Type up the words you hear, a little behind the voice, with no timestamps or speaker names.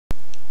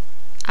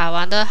I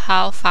wonder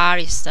how far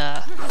is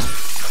the...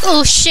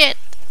 Oh shit!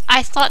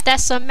 I thought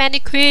that's a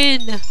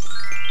mannequin!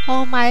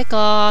 Oh my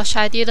gosh,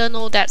 I didn't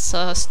know that's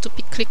a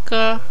stupid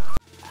clicker.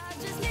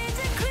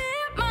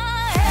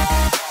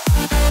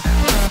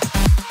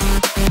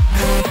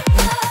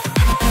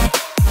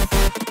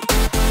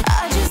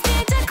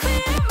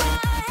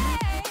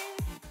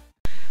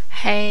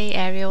 Hey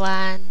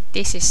everyone,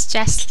 this is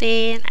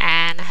Jesslyn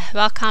and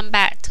welcome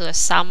back to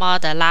Summer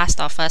The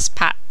Last of Us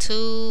Part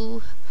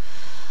 2.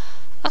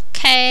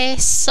 Okay,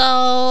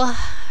 so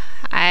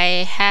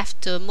I have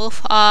to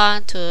move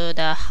on to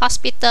the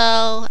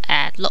hospital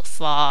and look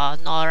for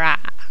Nora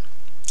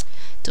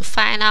to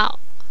find out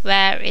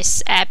where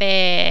is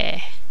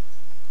Abby.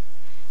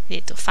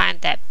 Need to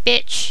find that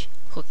bitch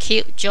who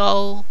killed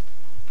Joe.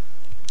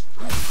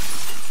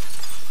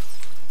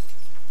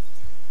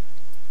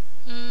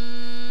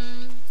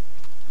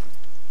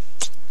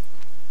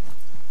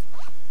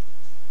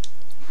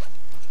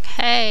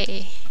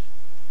 Okay.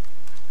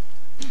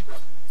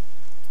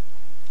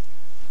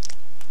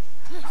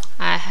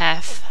 I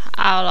have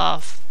out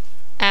of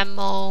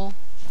ammo.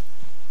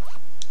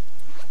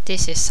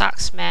 This is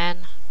sucks, man.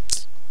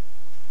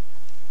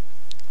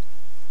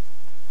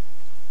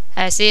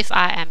 As if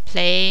I am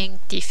playing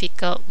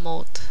difficult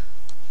mode.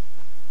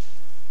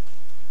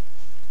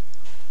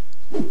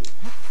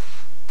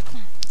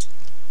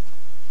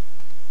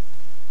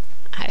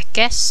 I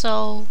guess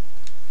so.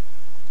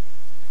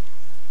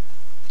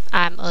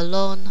 I'm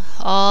alone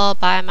all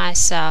by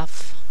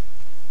myself.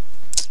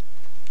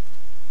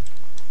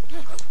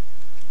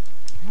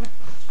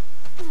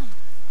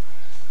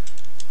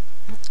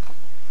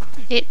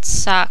 It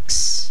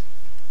sucks.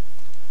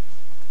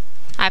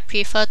 I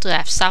prefer to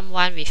have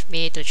someone with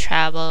me to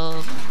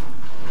travel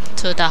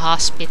to the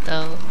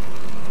hospital.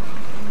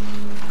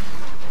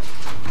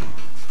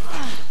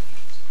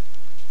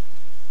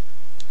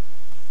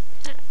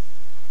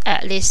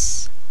 At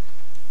least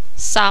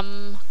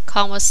some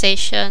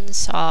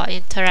conversations or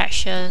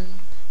interaction.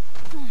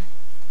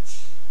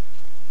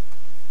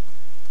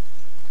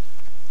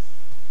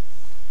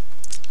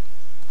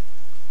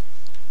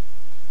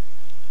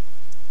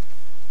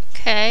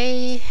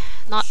 Okay,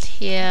 not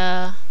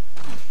here.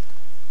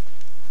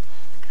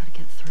 Gotta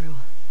get through.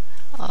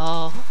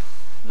 Oh,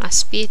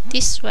 must be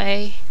this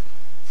way.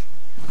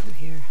 Through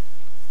here.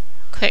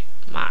 Quick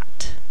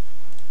mart.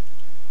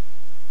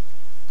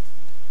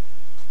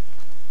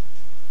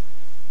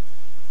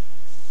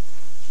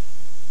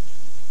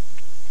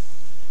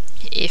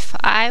 If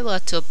I were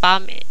to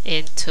bump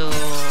into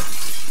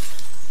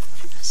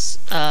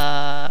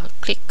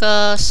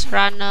clickers,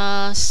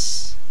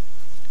 runners,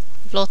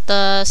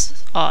 bloaters,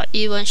 or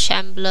even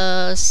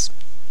shamblers,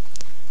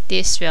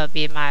 this will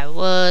be my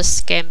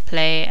worst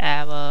gameplay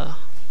ever.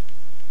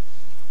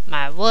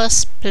 My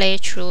worst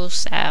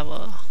playthroughs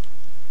ever.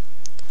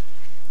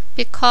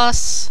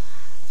 Because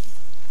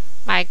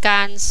my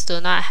guns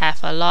do not have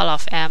a lot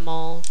of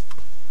ammo.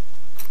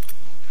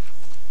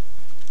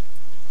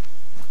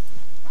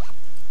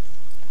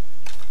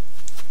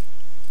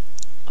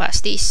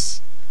 What's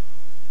this?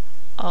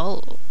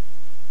 Oh.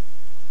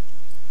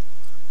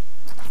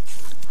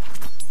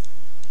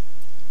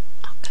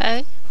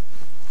 Okay.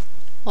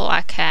 Oh,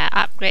 I can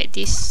upgrade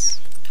this.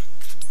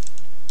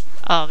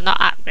 Oh,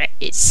 not upgrade,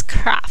 it's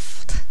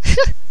craft.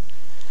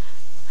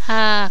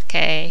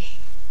 Okay.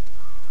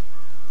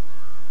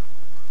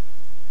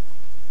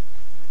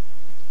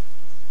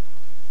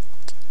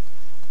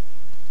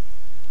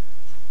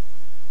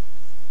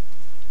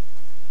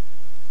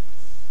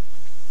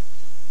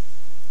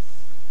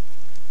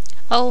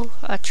 Oh,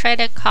 a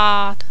trading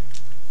card.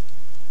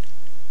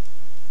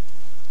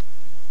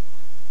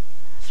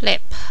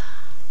 Flip.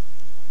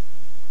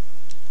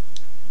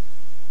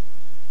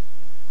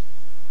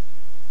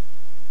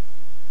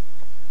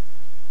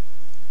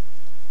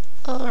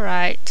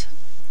 Alright.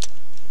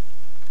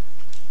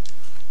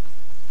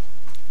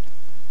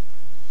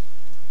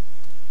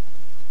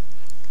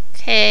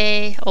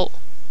 Okay. Oh.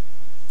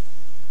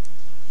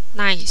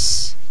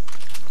 Nice.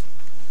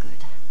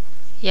 Good.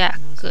 Yeah,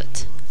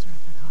 good.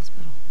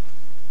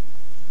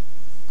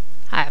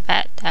 I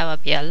bet that will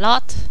be a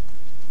lot.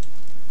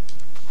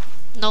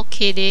 No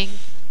kidding.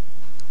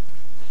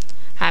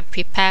 I'm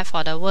prepared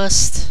for the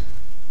worst.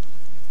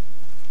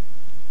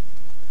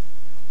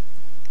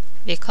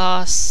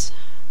 Because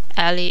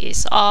Ellie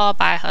is all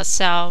by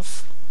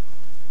herself.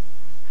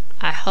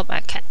 I hope I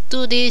can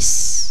do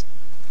this.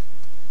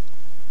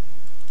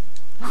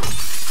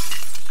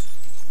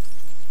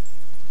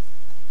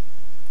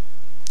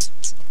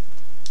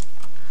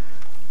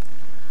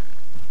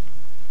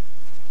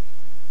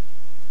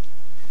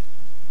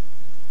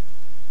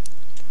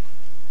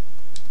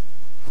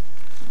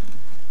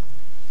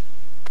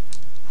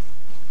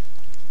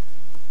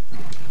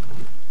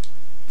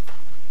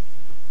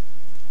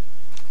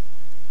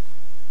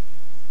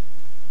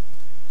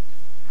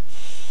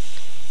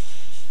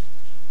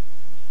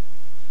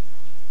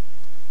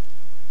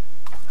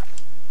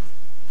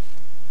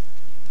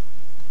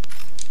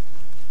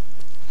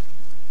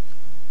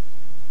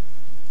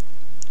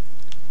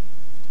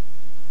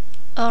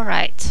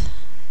 Alright,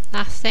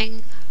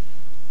 Nothing.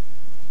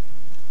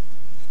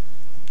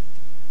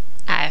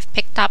 I've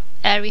picked up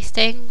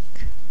everything.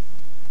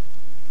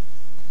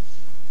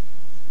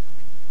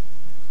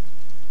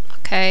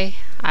 Okay,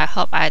 I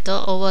hope I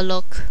don't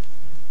overlook.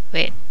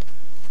 Wait.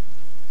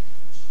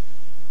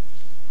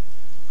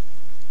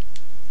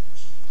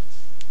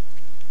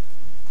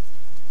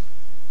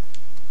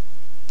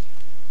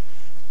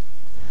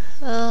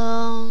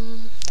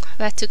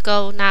 Where to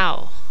go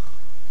now?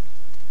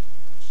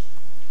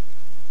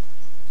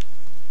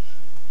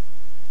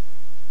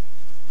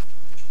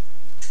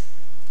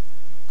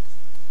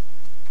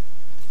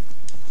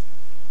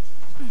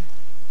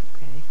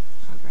 Okay,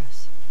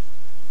 progress.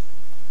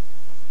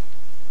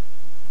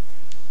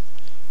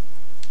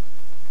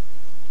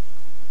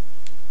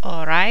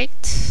 All right.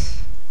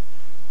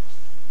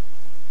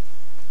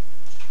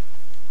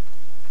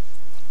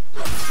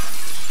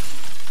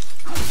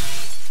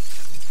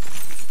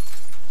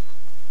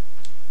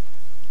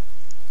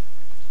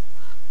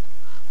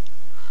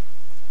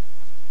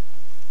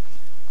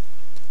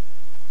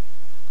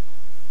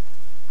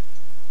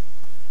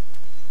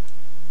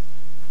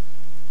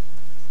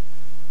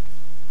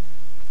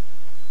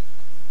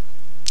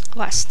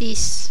 What's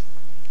this?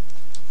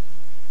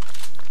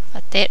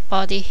 A dead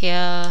body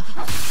here.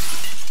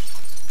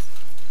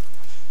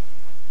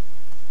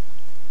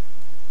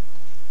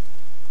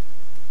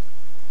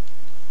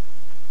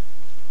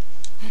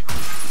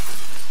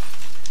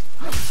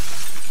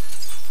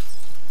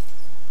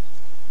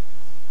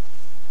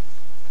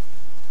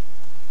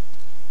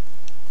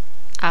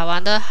 I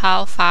wonder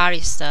how far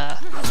is the...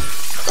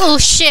 Oh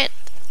shit!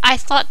 I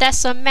thought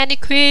that's a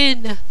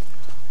mannequin!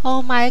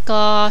 Oh my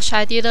gosh,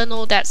 I didn't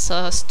know that's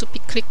a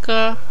stupid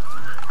clicker.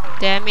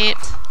 Damn it.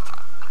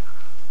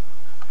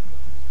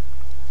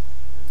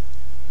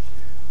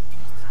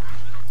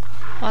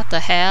 What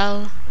the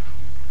hell?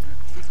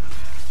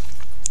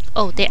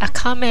 Oh, they are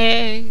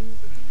coming!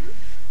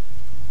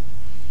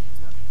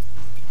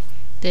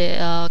 They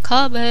are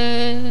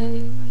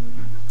coming!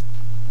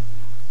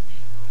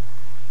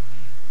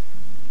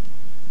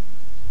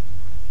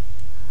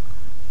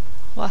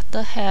 What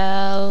the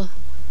hell?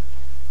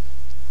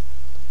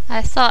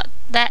 I thought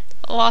that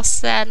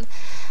was an...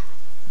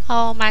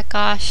 Oh my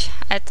gosh,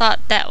 I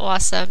thought that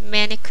was a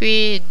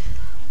mannequin.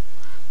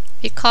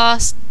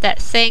 Because that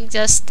thing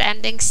just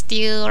standing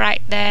still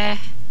right there.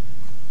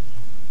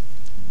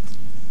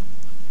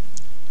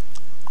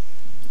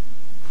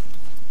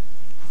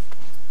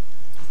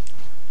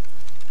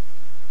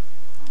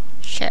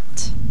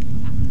 Shit.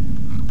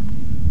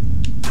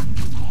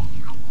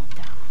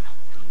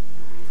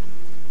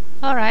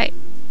 Alright.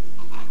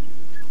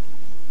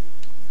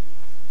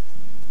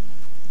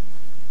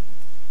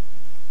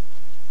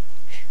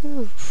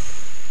 Whew.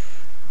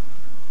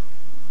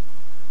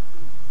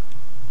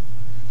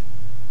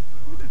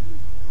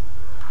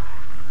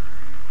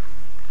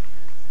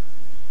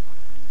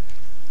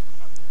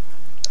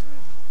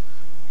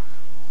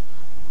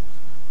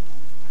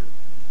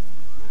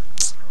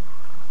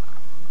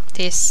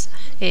 This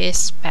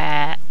is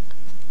bad.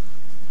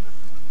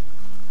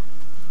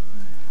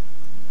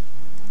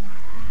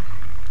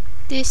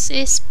 This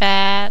is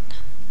bad.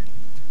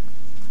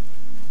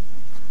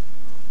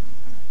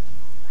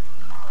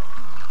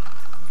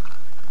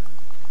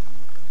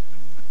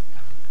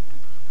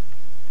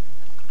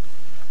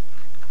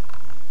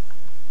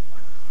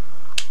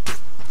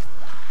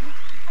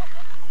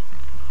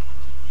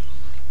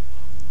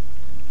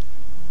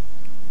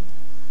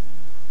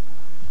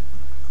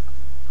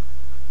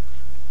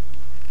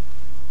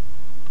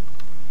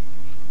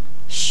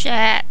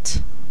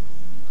 Shit.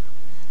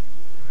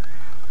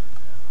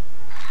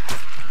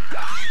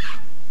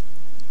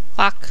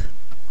 Fuck.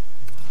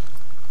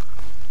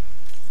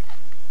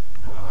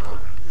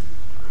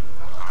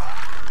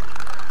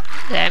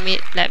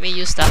 Let me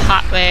use the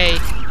hard way.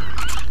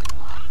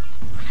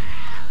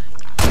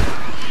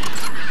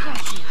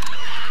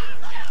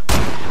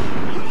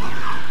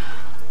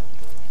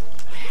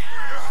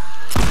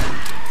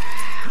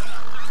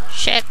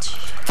 Shit.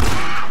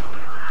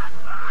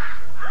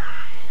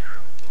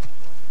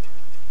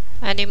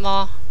 Any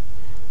more?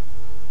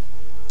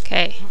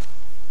 Okay.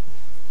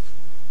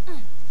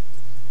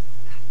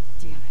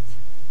 Damn it.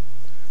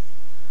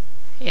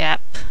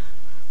 Yep.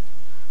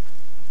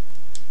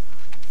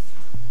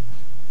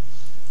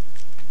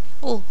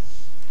 Oh.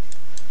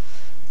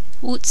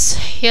 Woods.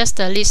 Here's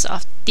the list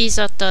of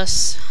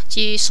deserters.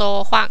 Ji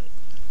So Huang.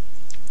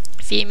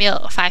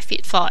 Female, 5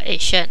 feet 4,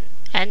 Asian.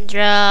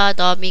 Andrea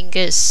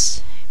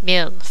Dominguez.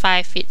 Male,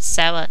 5 feet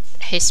 7,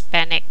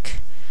 Hispanic.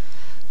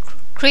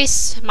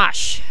 Chris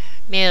Marsh.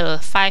 Male,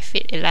 5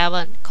 feet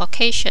 11,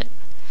 Caucasian.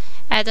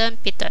 Adam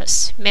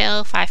Peters.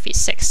 Male, 5 feet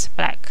 6,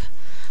 Black.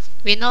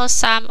 We know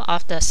some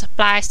of the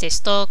supplies they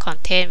store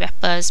contain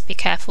weapons. Be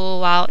careful.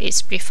 While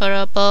it's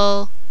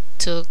preferable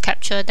to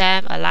capture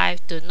them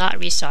alive, do not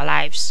risk your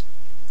lives.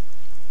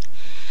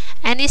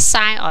 Any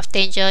sign of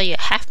danger, you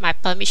have my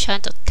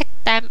permission to take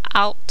them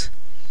out.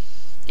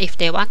 If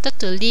they wanted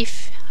to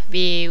leave,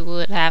 we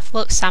would have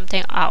worked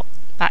something out,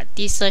 but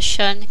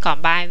desertion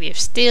combined with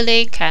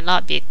stealing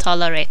cannot be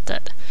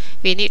tolerated.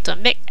 We need to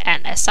make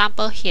an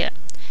example here.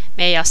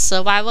 May your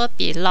survival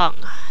be long.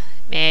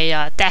 May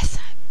your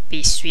death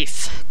be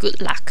swift. Good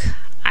luck,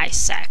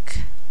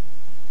 Isaac.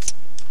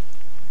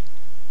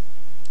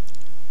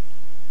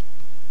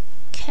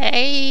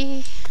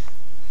 Okay.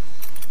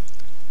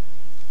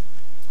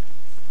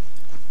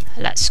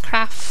 Let's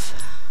craft.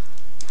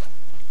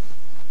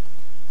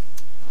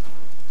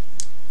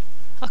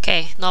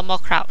 Okay, no more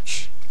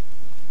crouch.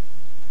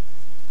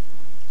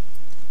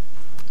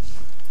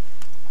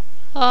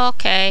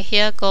 Okay,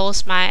 here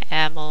goes my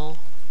ammo.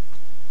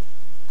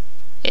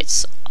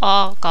 It's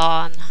all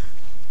gone.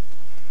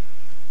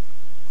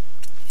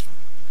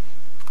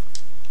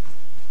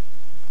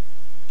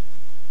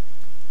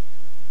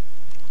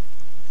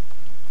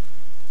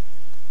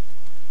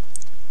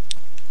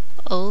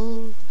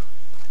 Oh,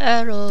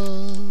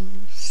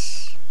 arrows.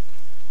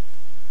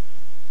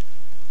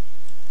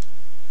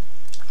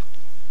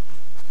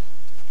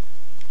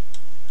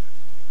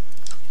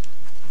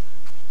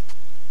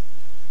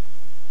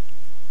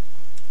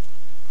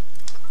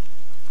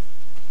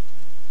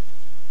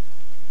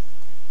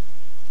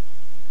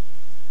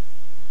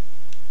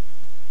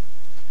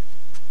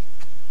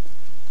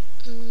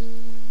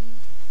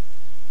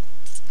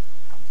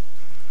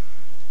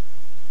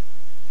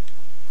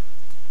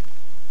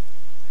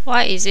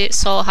 Why is it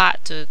so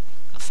hard to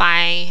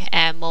find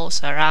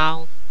ammos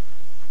around?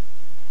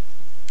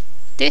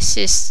 This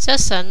is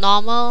just a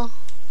normal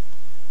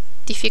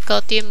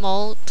difficulty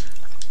mode.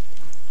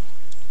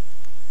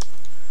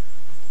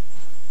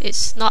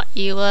 It's not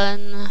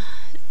even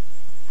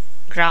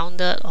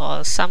grounded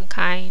or some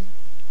kind.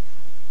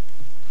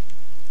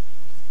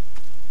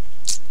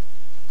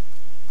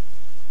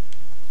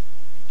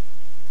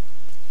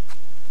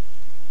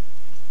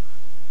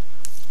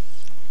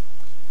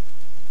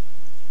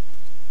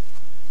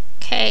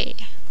 Okay,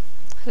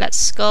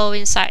 let's go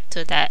inside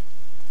to that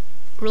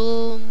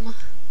room.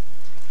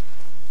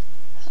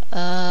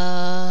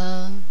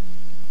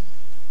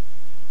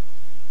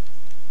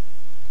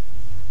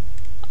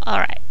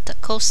 Alright, the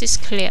coast is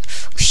clear.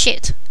 Oh,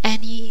 shit,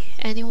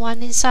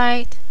 anyone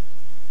inside?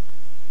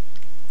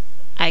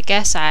 I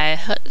guess I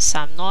heard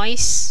some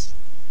noise.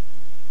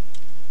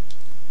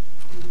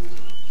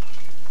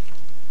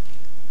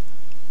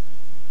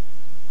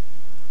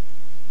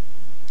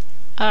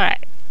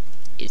 Alright,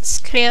 it's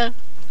clear.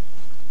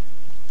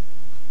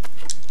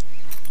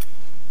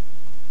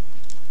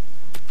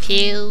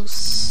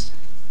 Pills.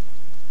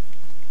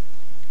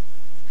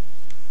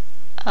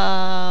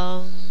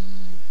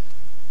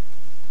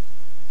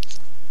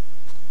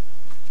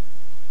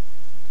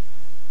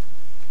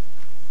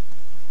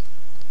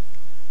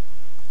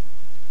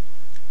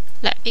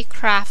 Let me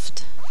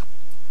craft.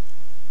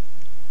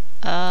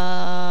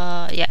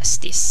 Yes,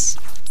 these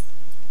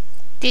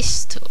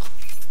two.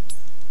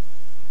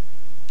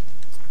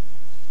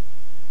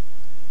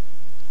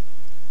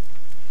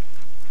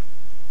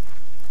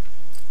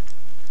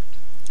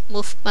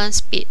 Movement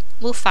speed.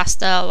 Move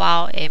faster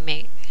while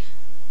aiming.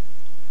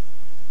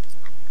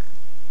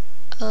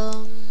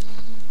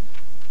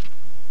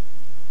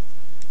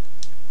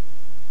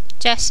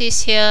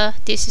 Jesse's here.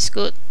 This is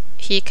good.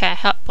 He can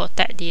help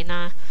protect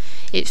Dina.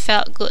 It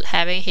felt good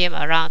having him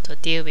around to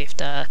deal with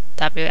the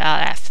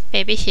WLF.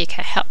 Maybe he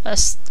can help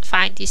us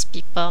find these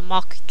people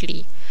more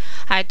quickly.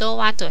 I don't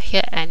want to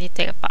hear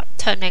anything about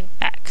turning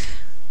back.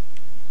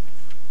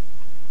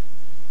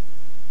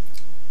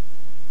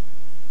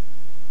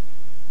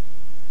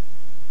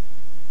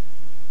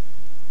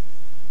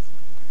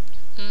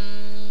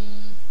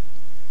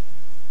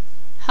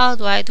 How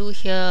do I do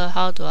here?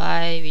 How do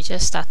I? We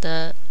just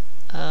started.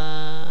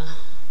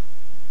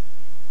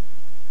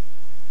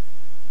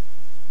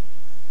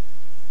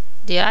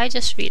 Did I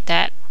just read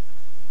that?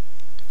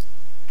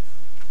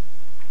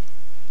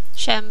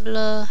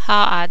 Shambler,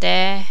 how are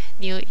there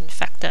new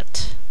infected?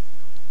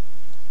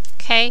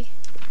 Okay.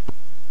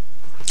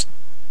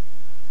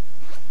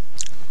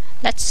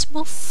 Let's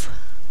move.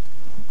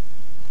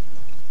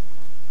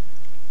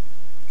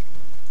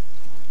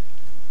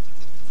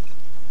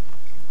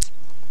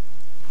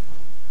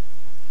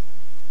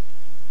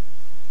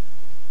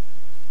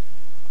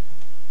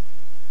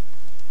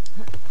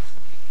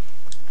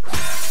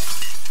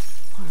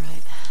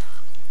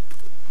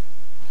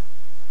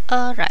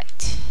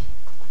 Alright.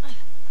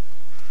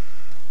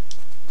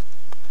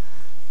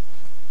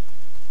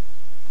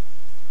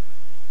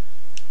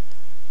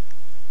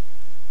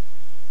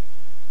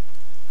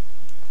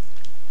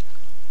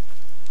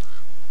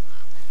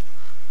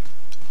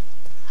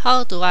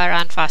 How do I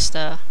run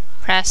faster?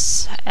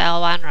 Press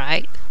L1,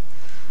 right?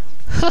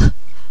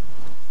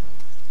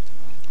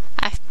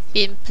 I've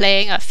been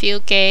playing a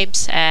few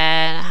games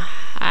and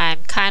I'm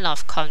kind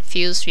of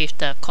confused with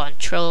the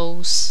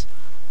controls.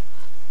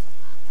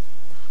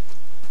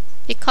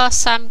 Because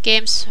some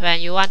games,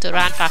 when you want to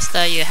run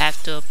faster, you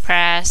have to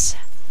press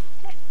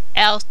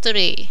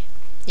L3.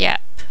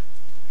 Yep.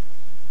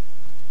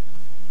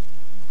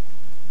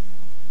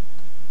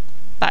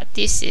 But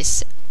this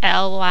is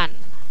L1.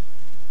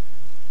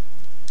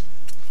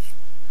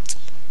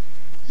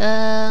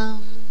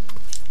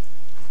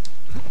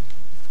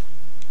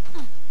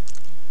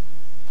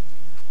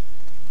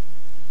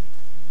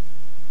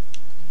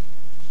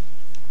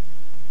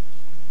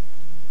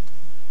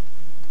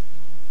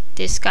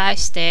 this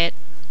guy's dead.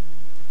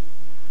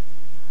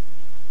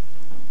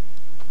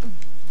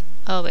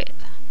 Oh wait.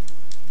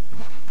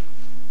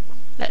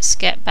 Let's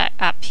get back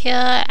up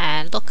here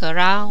and look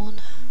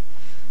around.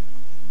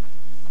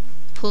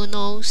 Who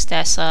knows,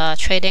 there's a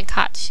trading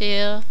card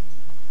here.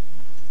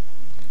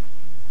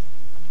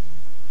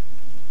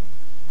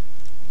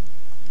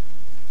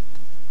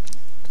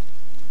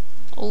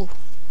 Oh.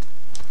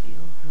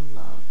 Feel her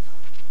love.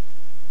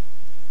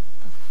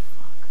 The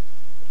fuck?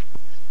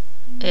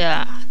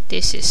 Yeah,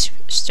 this is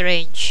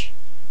strange.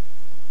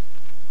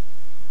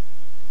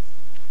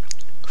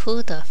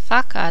 Who the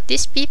fuck are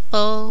these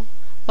people?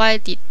 Why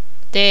did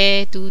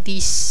they do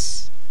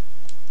this?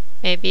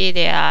 Maybe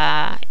they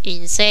are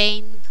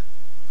insane,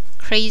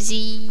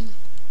 crazy.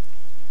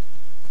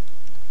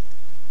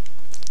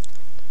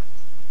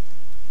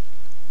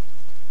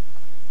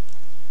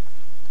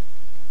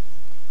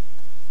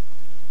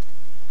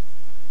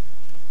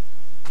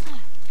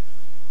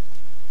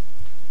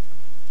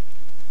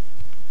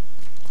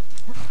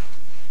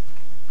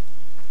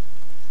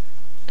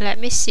 Let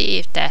me see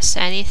if there's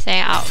anything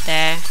out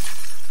there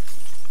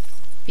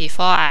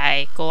before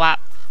I go up.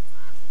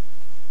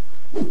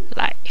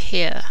 Like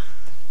here.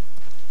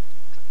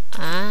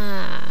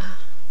 Ah.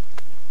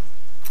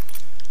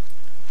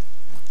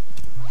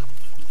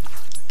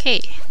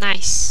 Okay,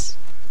 nice.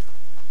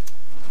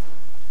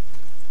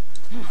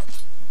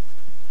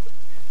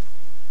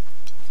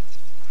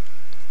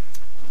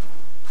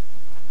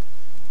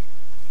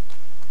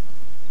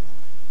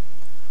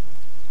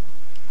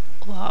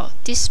 Wow,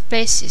 this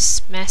place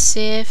is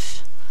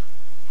massive.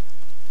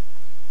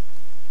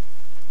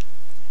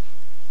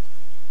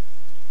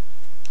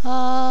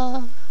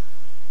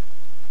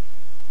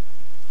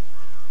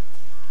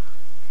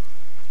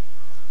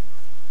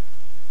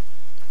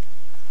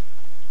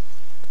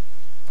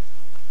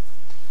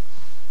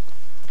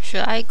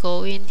 Should I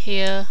go in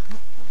here?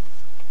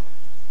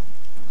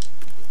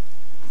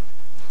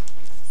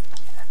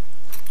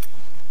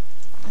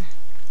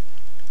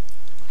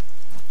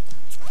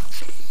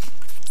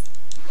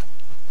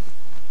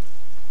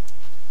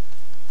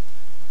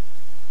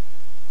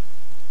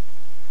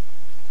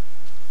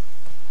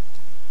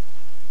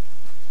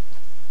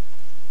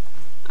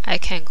 I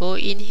can go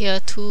in here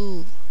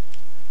too.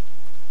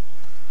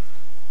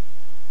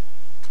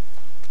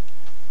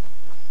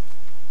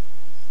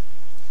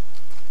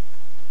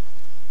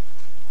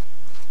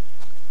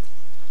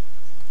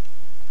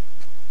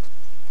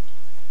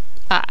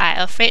 But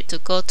I'm afraid to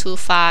go too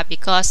far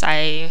because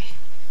I'm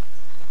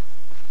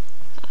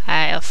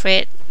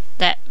afraid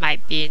that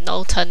might be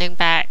no turning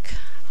back.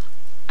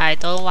 I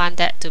don't want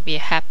that to be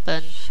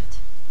happen. Shit.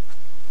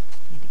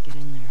 Need to get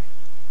in there.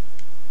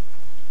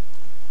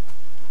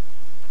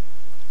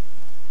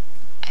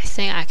 I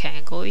think I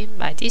can go in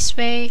by this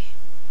way.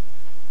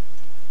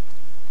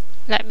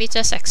 Let me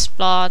just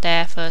explore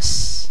there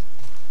first.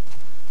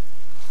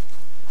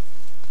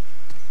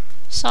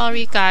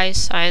 Sorry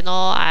guys, I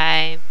know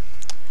I'm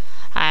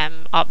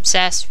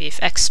obsessed with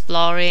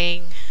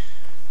exploring.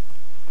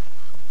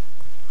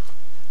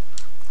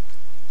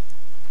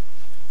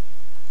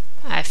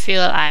 I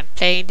feel I'm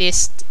playing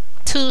this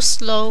too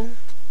slow.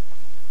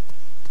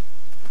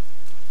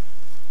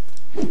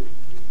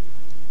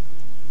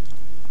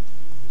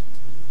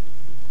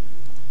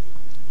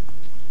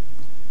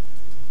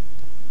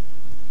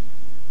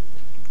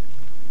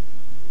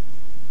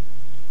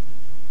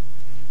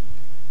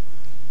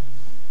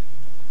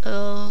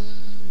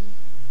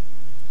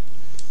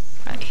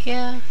 Right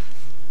here.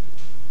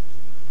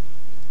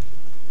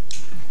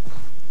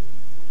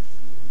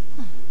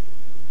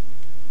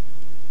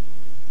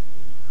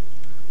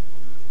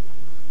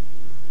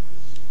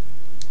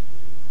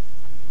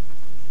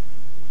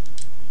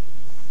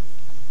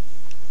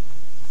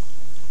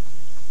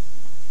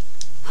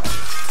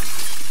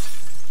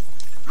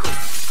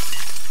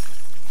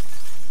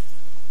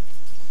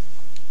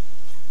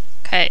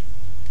 Okay,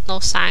 no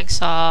signs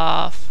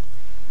of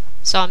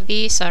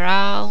zombies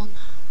around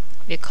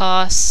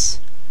because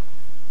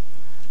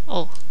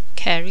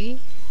carry.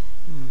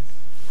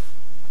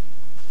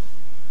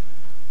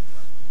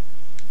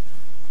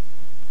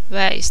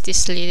 Where is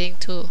this leading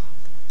to?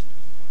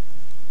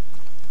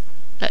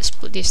 Let's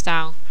put this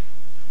down.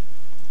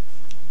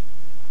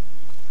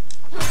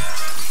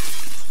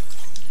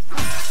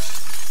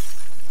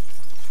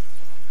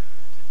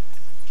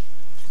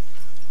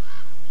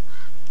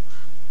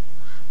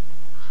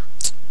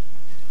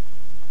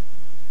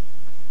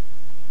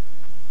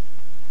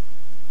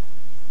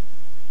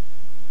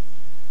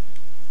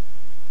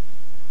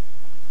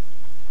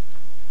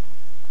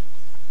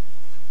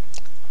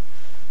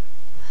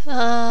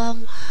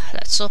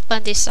 Let's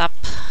open this up.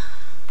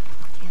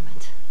 Damn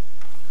it.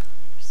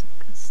 There's some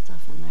good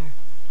stuff in there.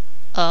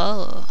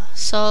 Oh,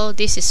 so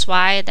this is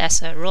why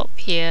there's a rope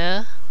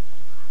here.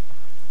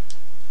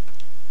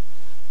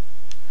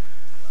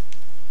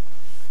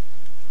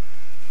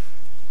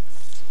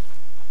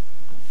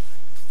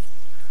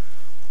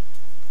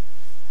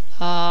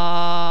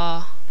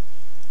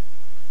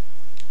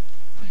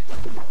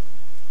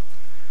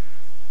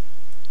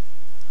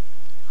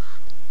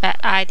 Bad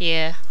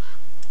idea.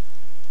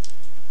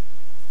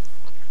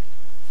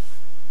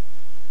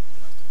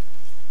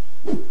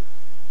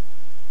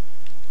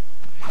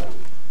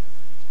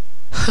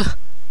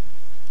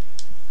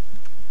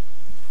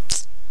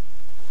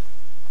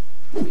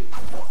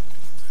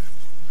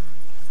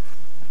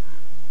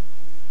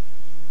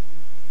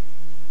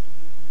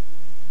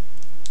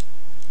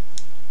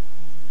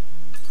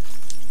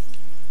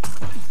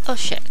 Oh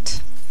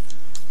shit.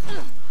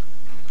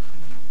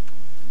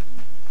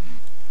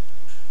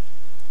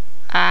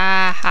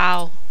 Ah,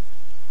 how?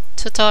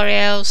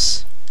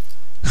 Tutorials.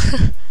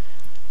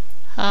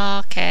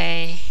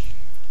 Okay.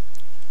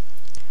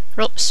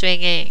 Rope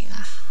swinging.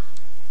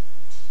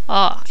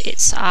 Oh,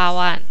 it's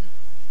R1.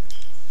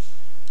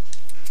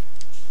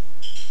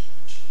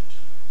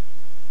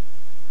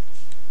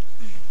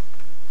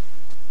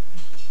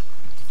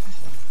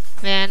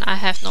 Man, I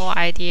have no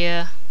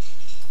idea.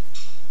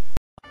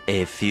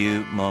 A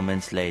few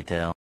moments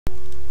later. They're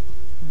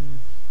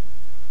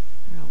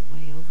all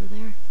way over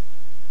there.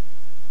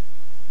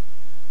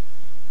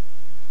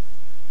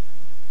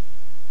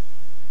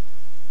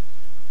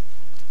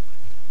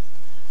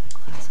 The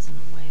glass is in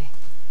the way.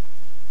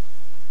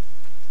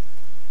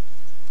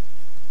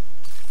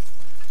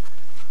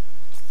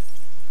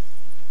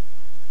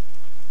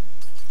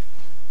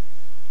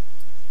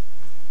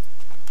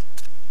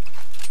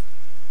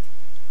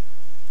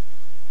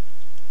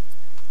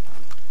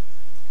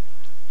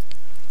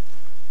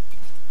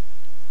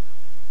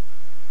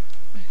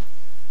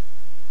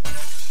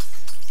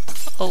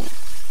 Oh,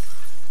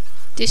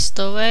 this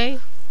the way?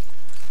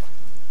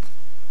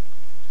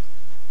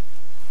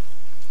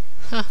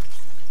 Huh,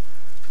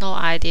 no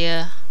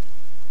idea.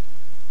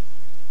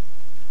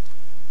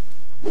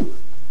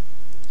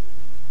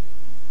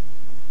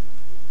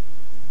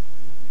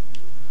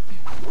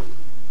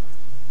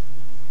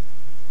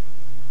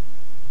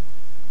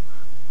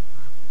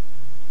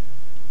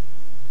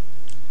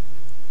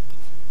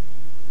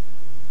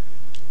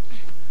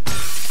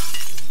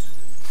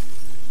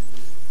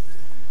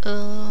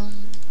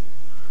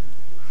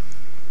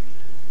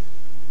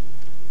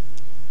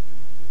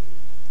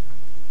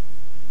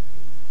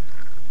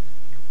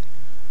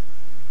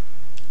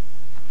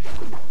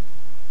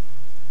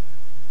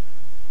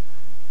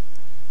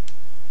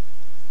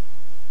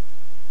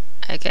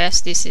 I guess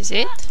this is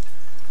it.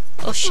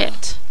 Oh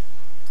shit.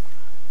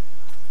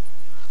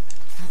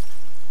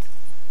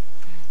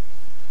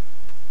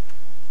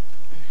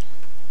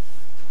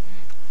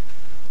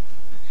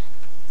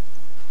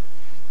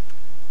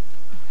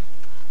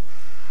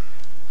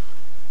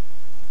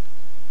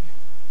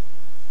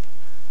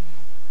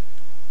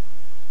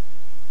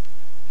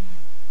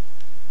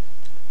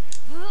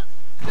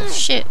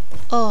 Shit.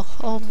 Oh,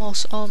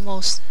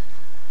 almost.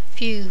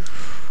 Phew.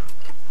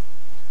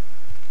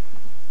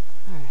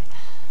 Alright,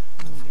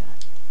 what do we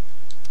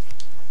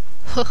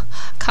got?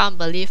 Can't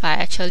believe I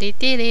actually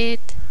did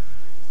it.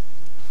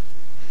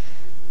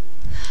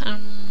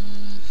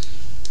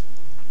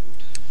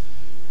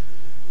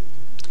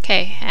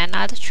 Okay,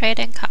 another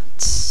trading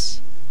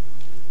cards.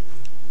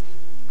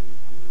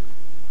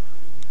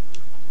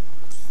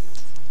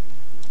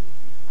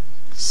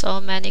 So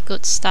many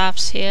good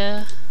stuffs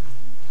here.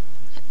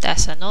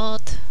 There's a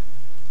note.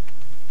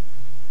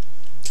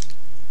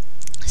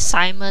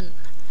 Simon,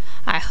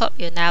 I hope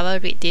you never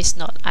read this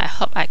note. I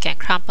hope I can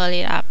crumple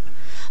it up,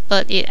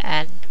 burn it,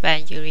 and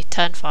when you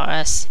return for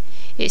us.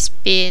 It's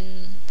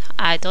been,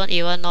 I don't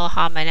even know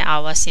how many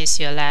hours since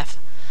you left.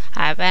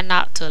 I went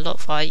out to look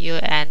for you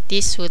and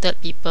these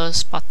hooded people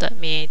spotted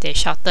me. They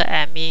shouted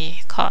at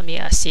me, called me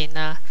a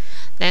sinner,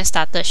 then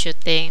started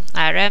shooting.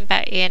 I ran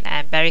back in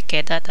and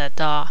barricaded the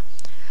door.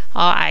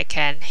 All I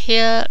can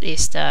hear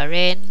is the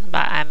rain,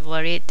 but I'm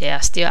worried they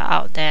are still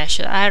out there.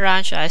 Should I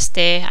run? Should I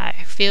stay? I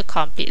feel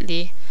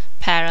completely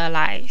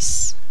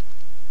paralyzed.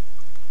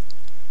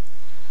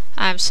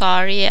 I'm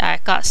sorry I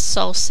got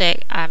so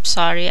sick. I'm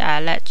sorry I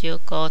let you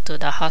go to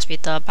the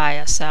hospital by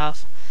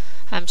yourself.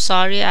 I'm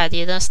sorry I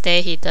didn't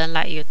stay hidden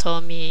like you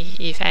told me.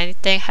 If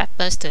anything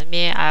happens to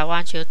me, I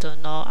want you to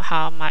know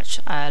how much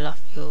I love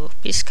you.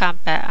 Please come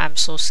back. I'm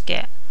so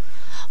scared.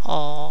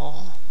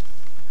 Oh.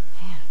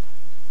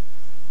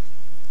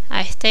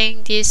 I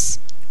think this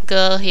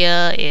girl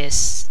here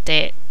is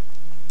dead.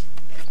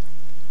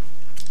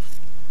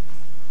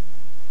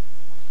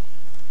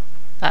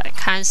 But I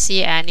can't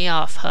see any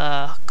of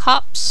her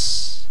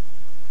corpse.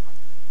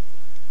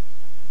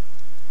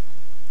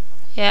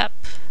 Yep.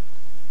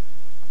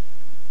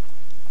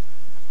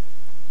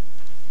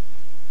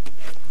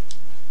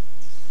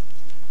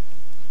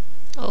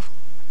 Oh.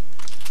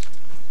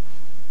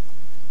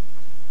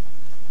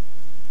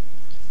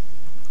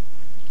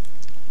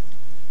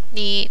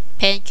 Need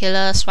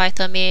painkillers,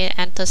 vitamin,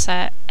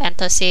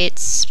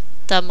 antacids,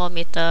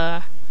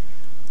 thermometer.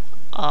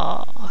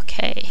 Oh,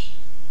 okay.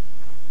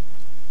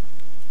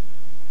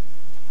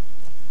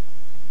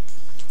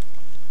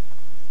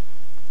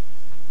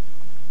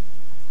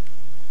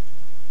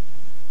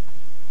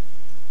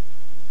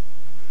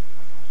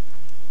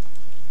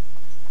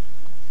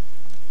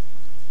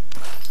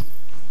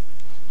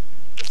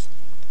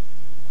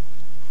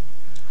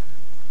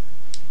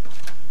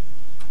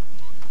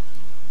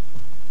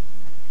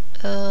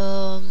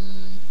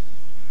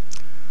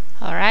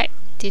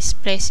 this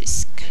place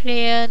is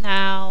clear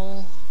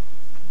now.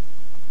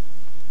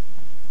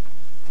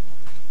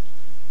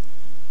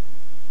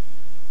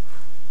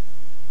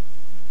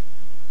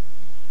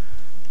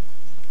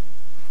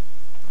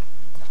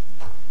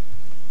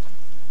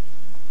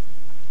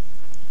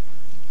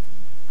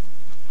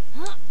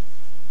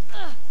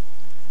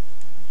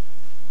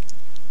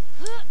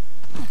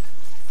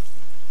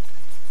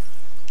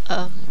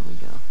 There we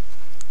go.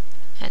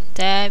 And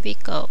there we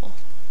go.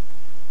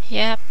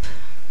 Yep.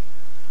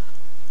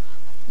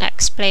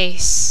 Next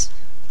place.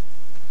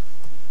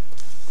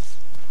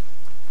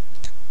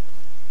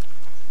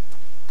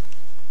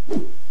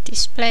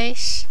 This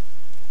place.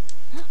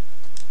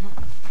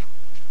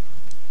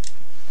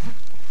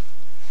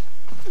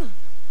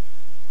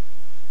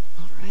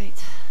 All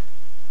right.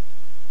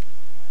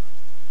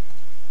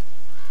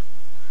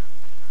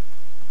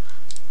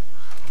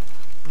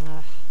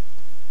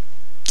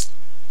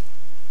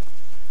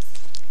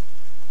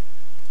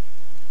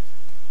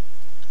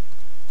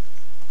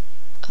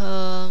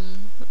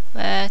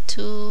 Where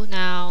to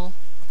now?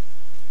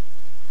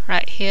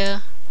 Right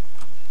here.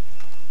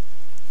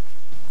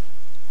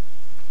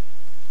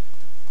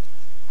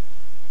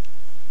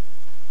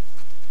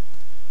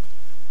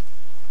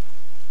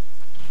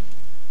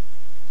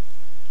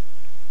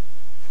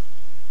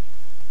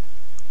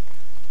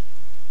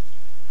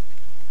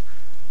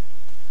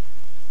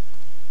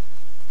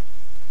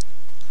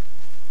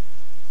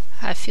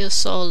 I feel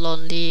so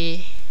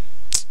lonely.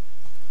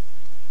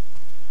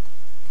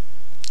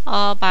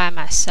 All by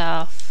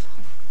myself.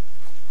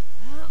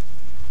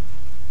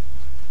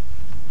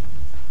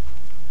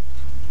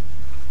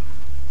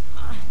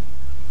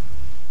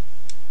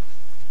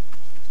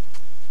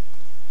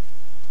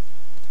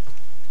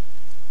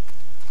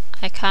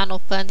 I can't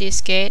open this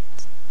gate.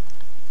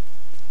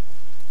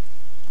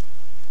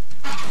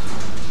 Damn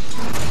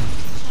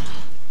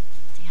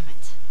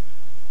it.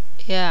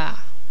 Yeah.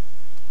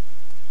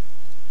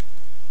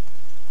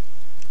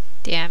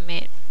 Damn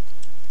it.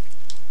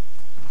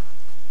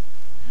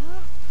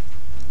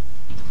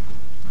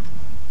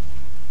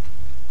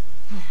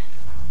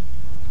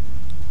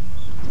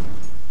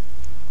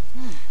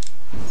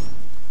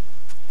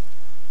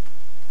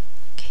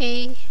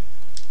 Okay.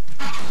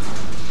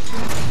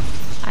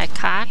 I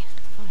can't.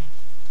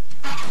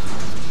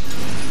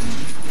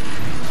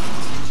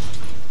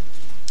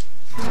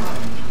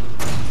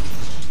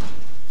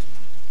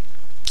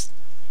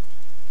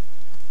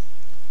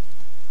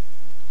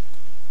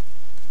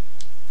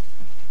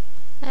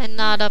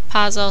 Another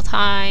puzzle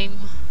time.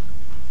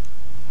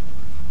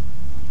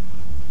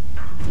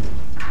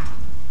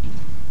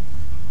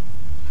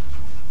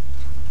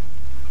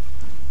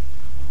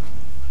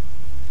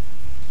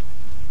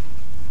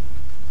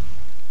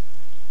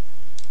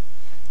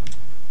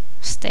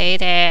 Stay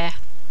there.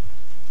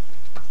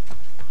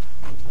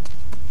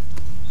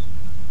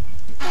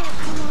 Come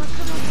on.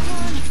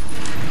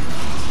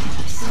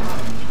 Yes.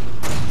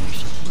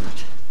 Actually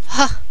worked.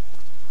 Huh.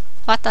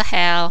 What the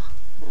hell?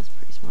 That's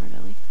pretty smart,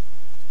 Ellie.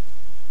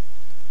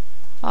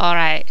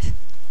 Alright.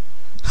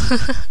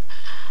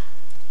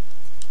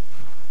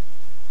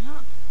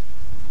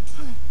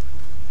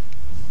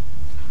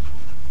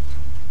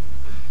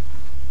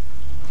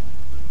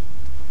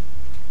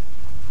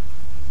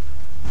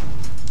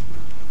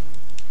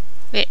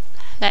 Wait,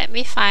 let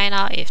me find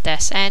out if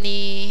there's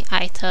any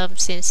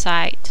items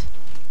inside.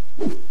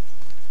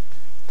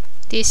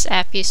 This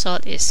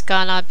episode is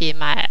gonna be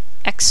my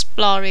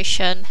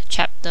exploration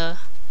chapter.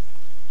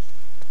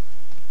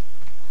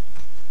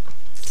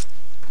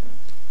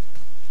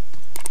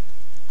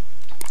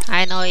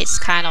 I know it's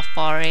kind of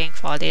boring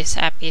for this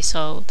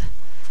episode.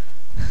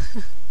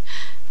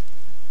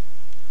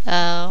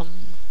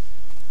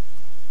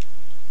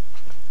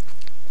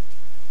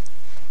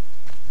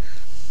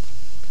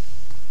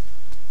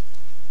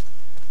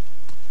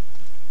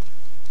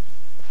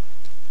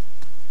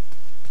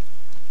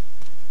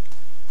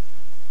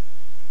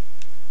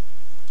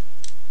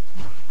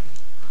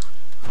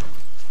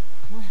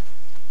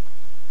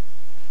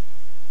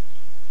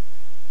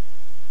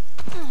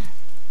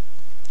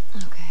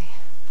 Okay.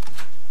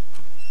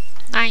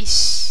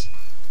 Nice.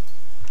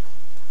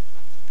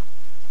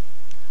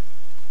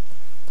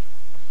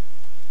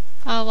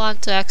 I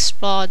want to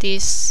explore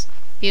this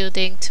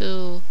building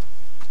too.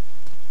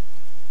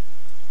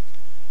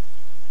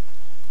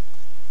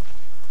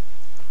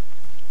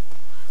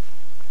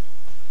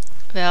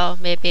 Well,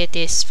 maybe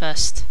this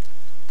first.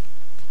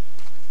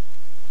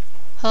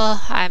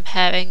 Oh, I'm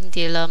having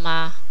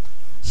dilemma.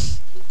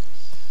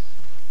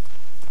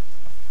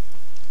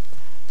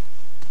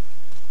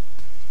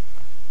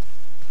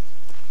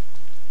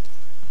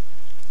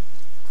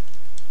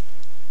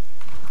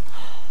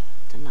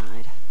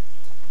 Denied.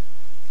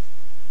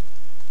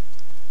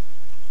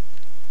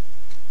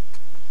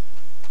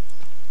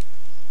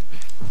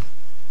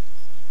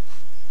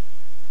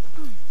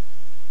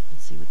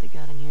 Let's see what they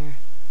got in here.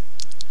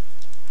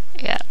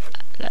 Yeah,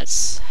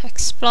 let's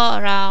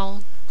explore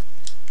around.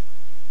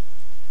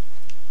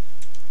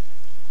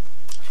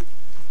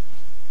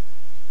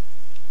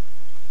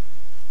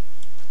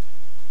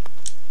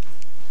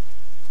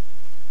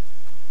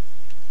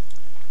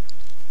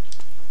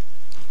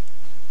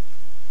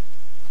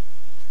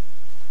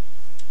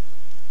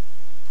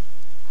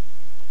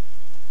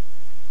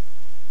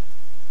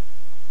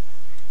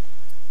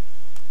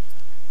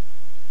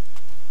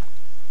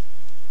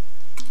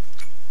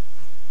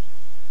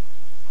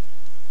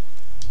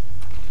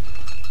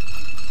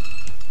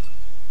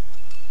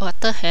 What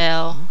the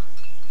hell?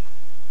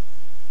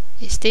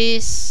 Is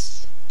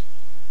this?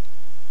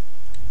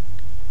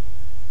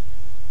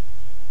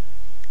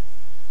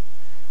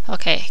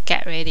 Okay,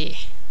 get ready.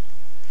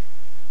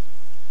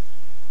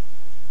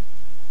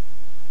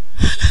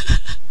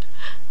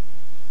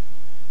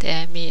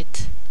 Damn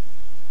it.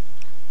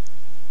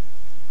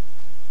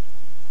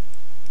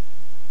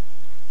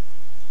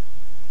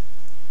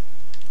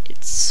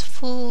 It's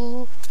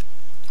full.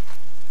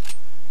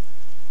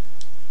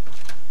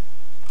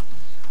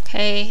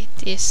 Okay,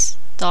 this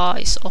door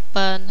is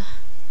open.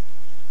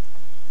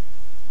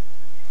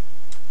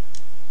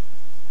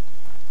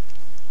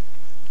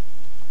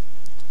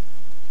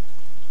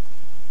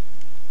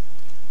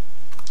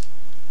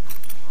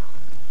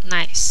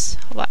 Nice.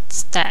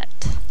 What's that?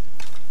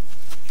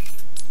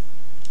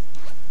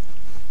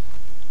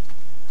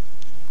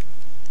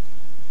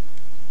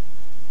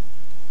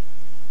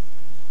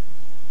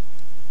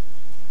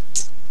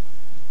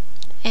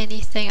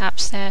 Anything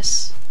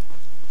upstairs?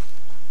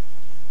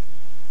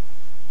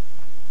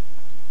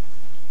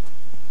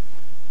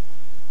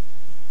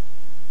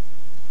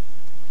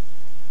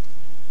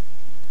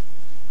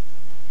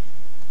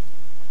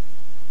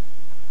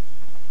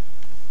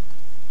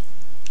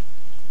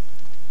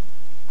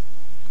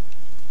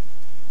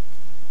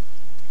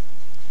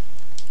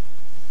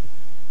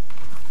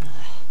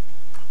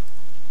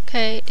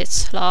 Okay,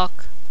 it's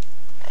locked.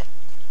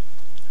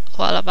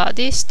 What about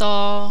this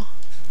door?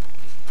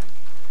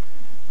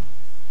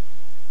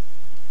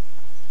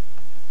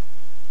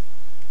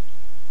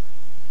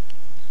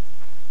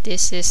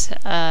 This is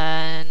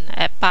an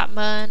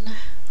apartment. Man,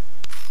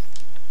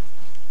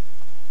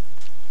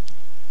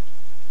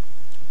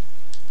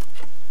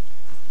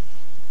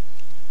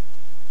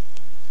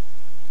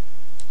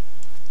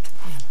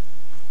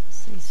 the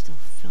city's still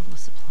filled with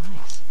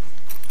supplies.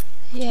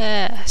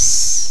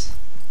 Yes.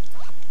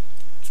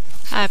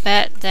 I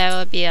bet there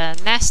will be a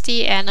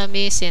nasty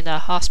enemies in the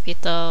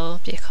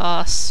hospital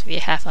because we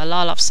have a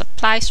lot of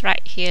supplies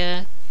right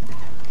here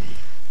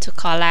to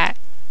collect.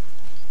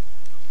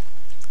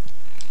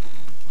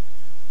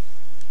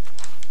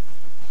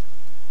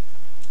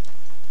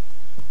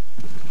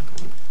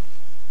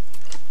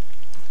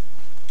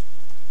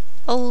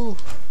 Oh,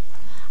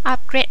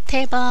 upgrade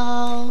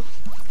table.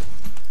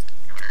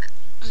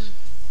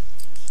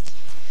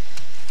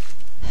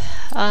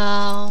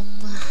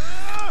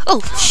 Oh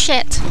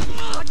shit.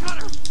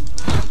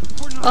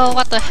 Oh,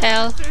 what the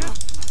hell?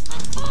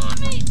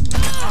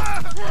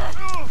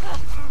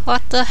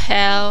 What the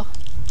hell?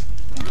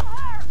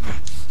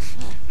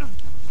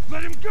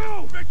 Let him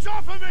go! Bitch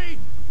off of me!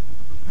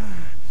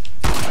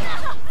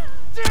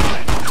 Damn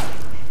it!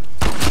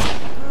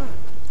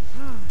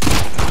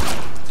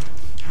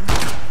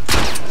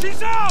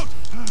 She's out!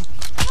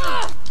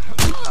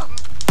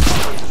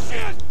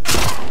 Shit!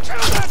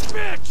 Kill that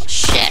bitch!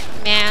 Shit,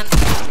 man.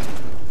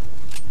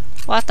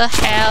 What the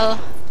hell?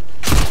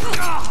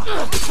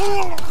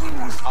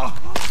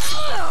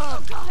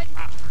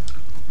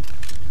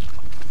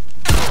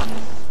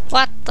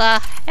 What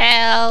the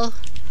hell?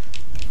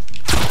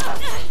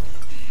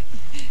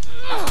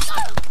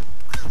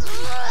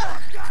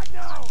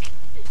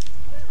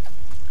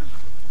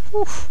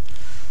 Oof.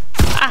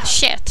 Ah,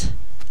 shit.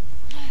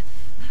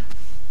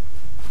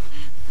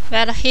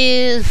 Better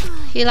heal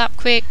up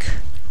quick.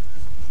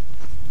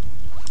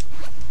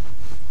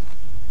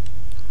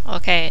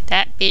 Okay,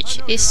 that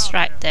bitch is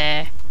right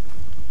there.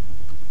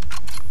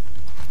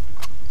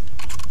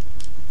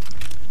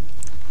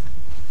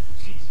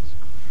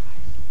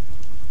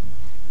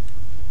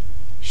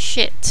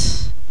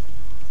 Shit.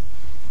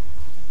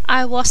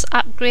 I was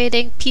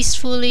upgrading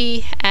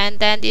peacefully and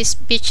then these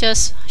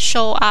bitches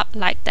show up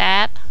like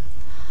that.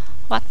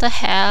 What the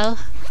hell?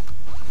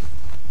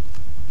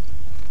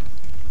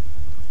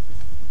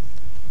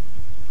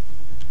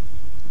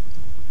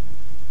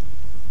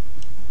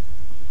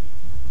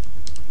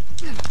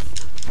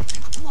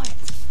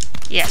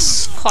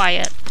 Yes,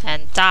 quiet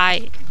and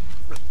die,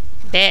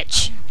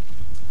 bitch.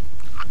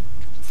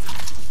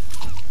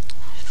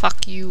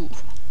 Fuck you.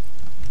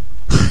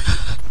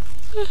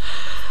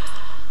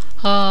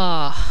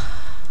 Oh.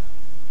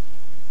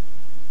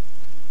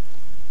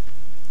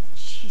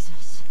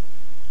 Jesus.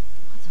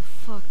 What the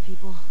fuck,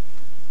 people?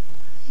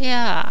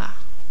 Yeah.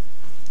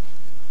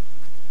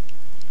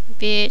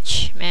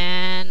 Bitch,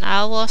 man.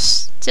 I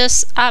was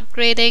just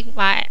upgrading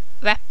my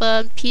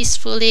weapon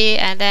peacefully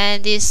and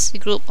then this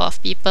group of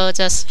people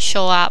just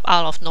show up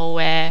out of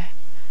nowhere.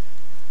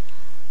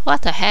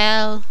 What the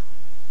hell?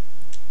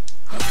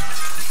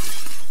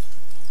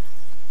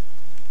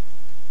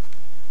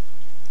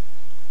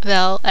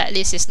 Well, at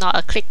least it's not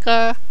a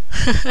clicker.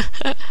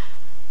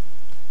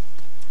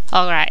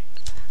 Alright.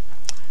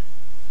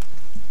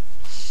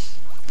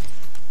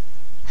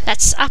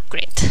 Let's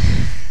upgrade.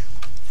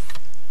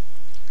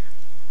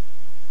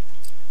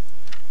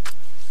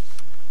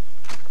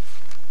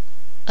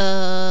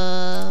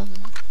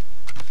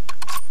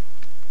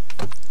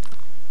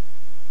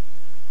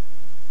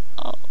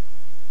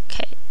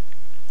 Okay.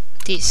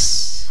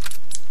 This.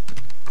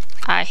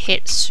 I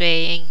hate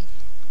swaying.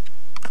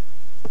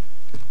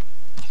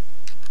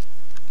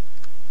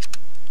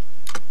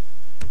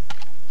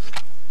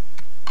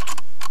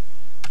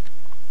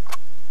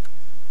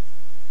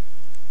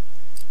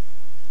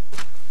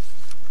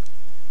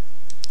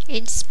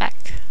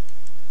 Inspect.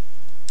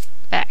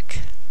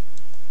 Back.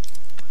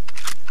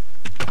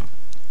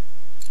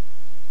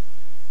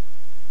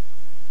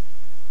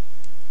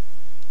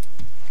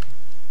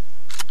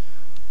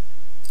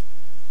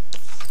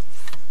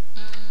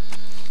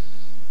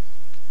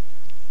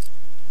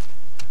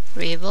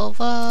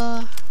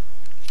 Revolver.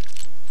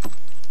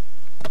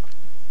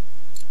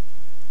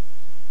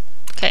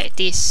 Okay,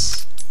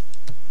 this.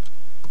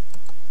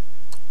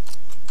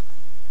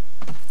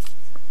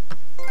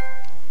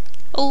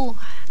 Oh,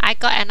 I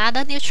got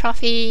another new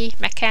trophy.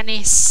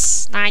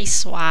 Mechanist.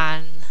 Nice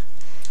one.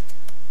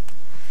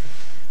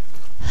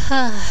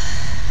 And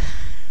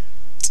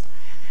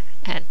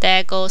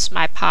there goes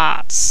my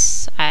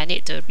parts. I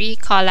need to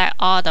recollect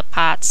all the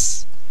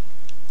parts.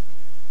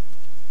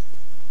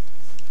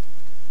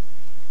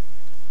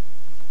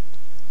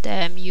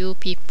 Damn you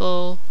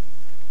people.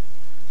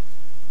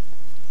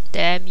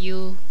 Damn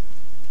you.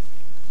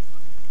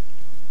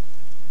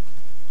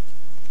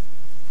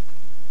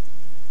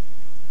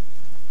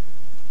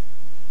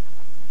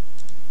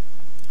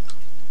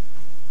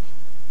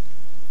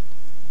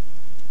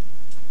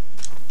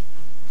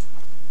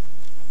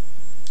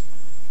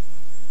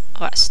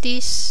 What's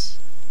this?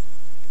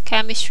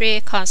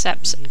 Chemistry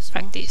concepts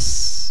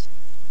practice.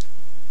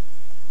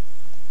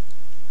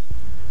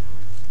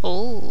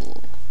 Oh.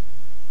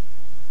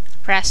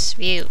 Press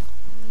view.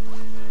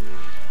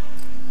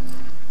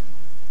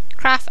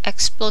 Craft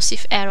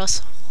explosive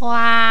arrows.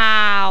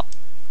 Wow.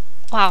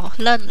 Wow,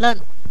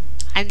 learn.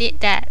 I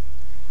need that.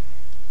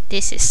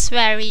 This is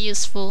very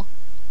useful.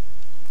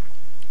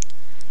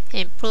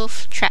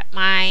 Improve trap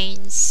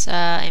mines,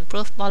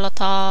 improve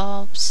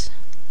molotovs.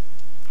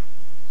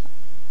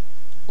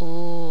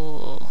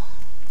 Ooh.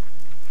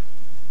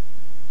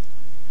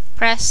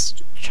 Press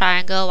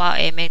triangle while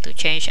aiming to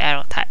change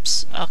arrow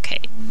types. Okay.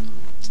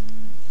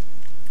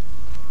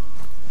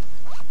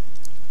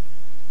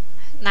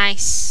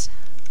 Nice.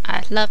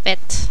 I love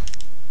it.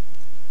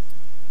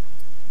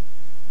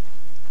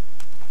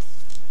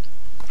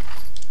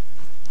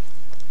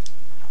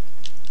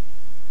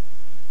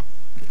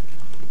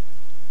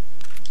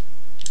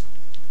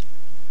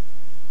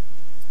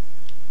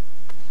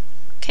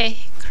 Okay,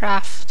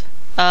 craft.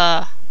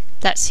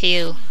 That's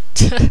heal.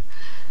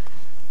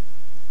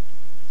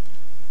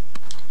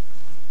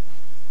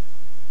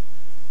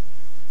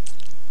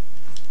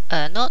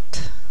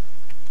 Note.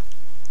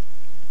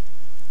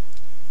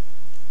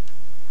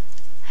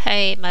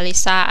 Hey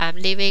Melissa, I'm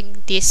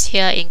leaving this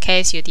here in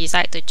case you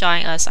decide to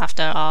join us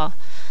after all.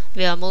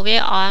 We are moving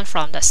on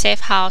from the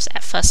safe house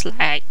at first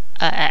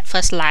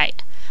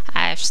light.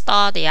 I've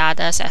stored the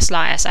others as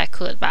long as I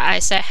could, but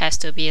Isaac has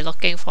to be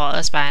looking for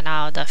us by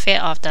now. The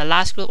fate of the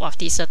last group of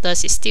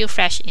deserters is still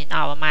fresh in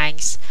our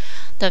minds.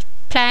 The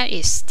plan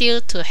is still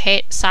to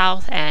head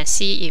south and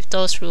see if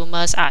those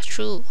rumors are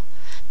true.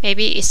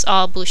 Maybe it's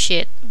all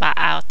bullshit, but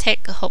I'll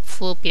take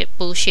hopeful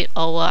bullshit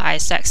over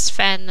Isaac's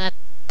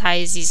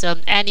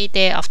fanaticism any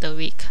day of the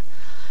week.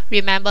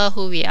 Remember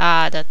who we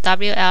are. The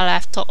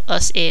WLF took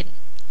us in,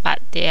 but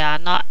they are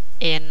not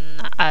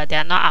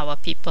our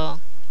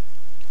people.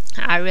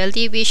 I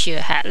really wish you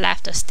had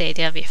left the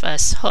stadium with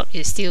us. Hope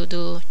you still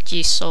do,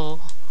 Jisoo.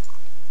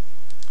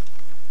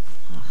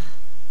 Ugh. I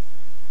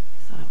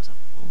thought it was a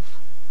wolf.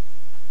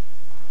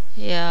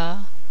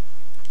 Yeah.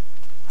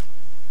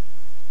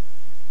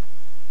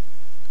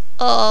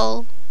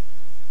 Oh,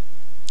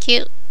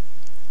 cute.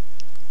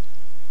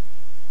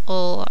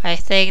 Oh, I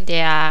think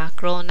they are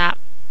grown up.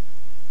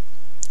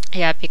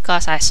 Yeah,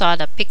 because I saw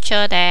the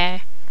picture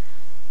there.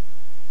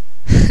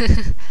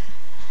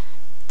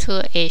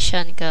 Two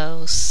Asian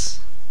girls.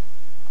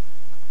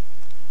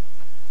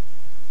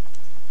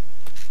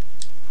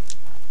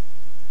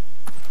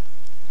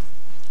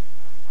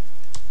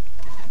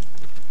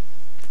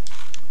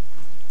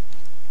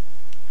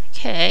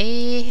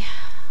 Okay.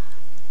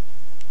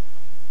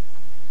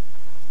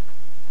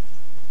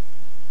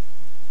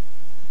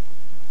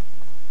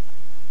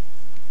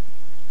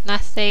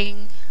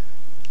 Nothing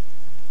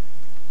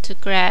to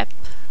grab.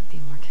 Be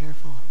more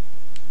careful.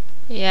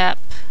 Yep.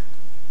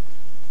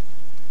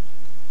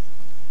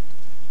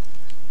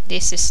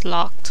 This is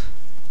locked.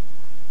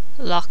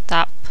 Locked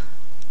up.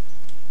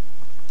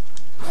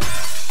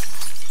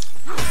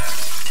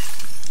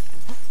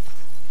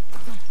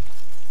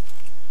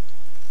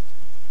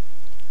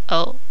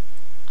 Oh.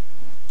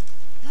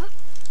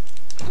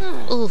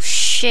 Oh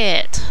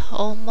shit.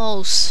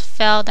 Almost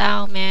fell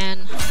down,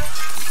 man.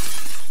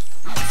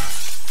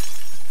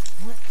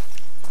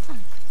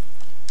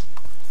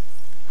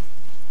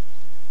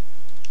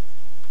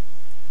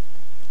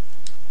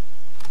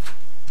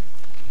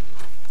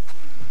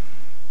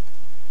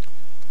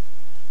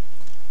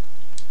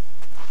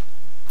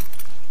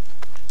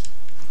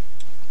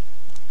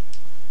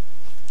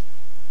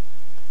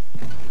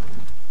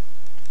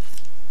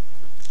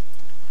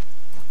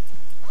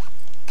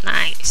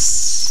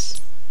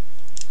 Nice.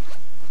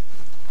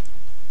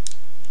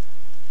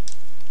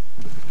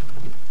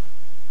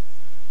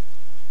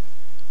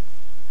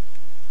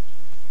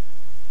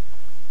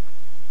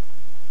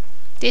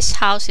 This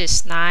house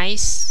is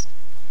nice.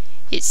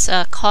 It's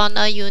a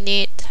corner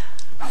unit.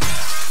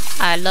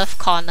 I love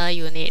corner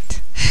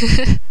unit.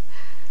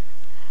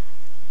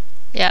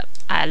 Yep,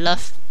 I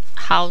love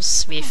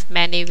house with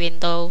many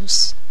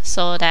windows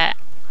so that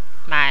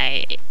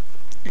my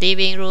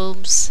living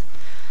rooms,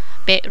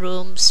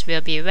 bedrooms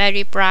will be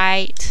very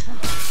bright.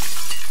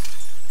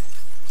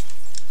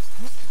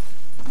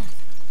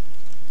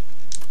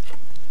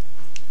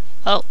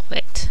 Oh,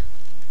 wait.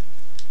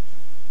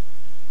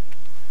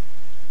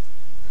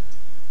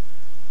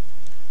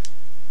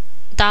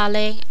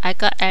 Darling, I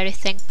got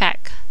everything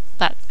back,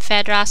 but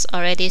Fedra's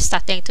already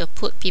starting to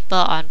put people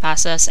on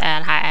buses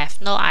and I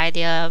have no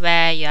idea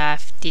where you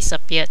have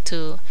disappeared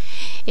to.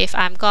 If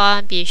I'm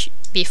gone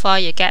before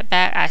you get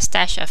back, I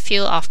stash a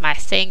few of my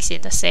things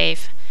in the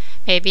safe.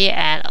 Maybe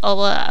an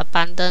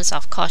overabundance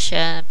of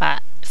caution,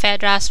 but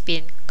Fedra's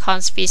been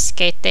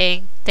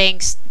confiscating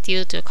things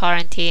due to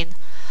quarantine.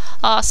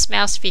 All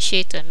smells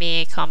fishy to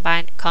me.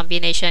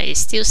 Combination is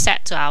still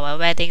set to our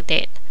wedding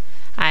date.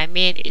 I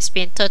mean, it's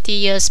been 30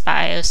 years, but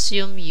I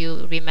assume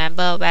you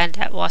remember when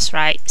that was,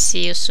 right?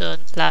 See you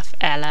soon. Love,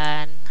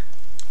 Ellen.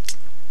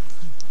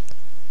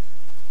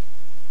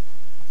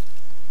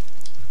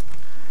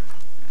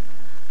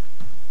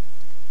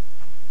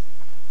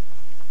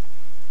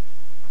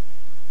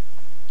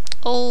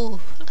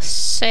 Oh,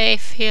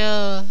 safe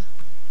here.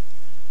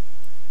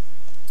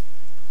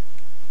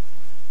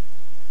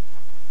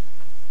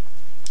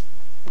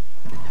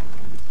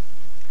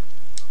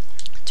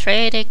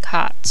 Trading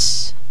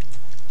cards.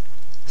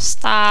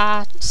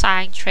 Star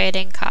sign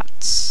trading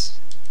cards.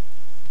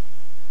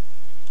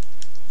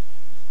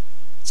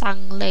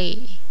 Zhang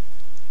Lei.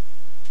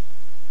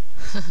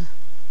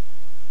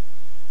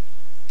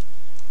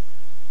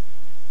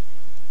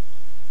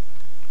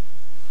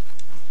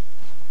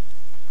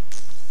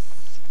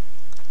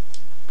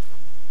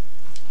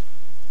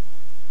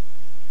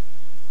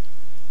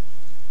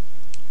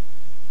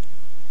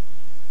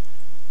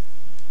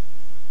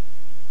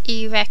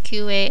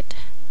 Evacuate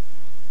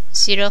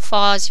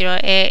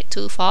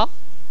 040824.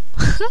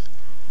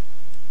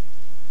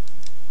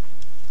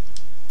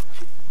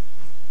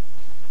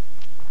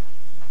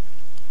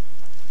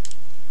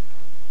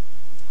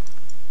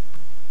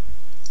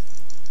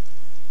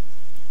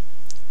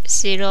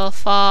 Zero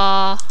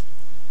four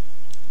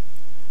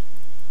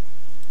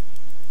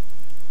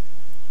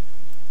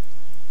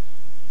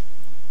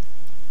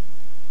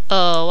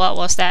Oh, what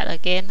was that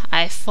again?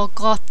 I've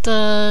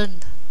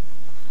forgotten.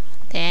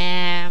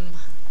 Damn.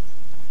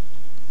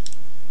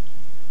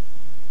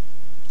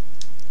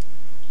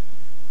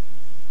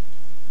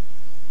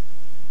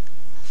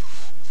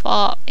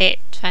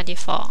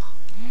 4824.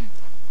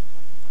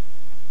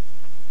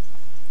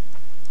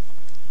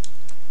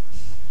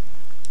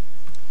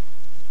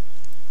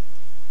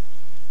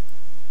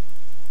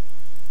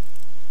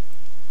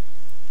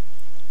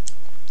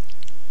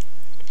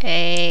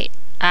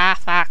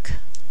 Fuck.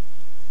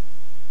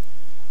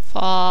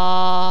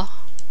 4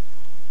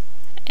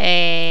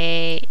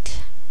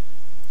 8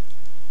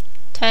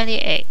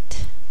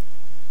 28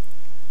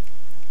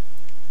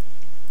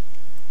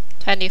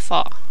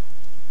 24.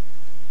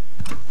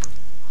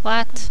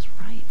 What? That's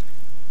right.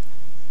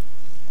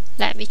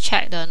 Let me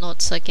check the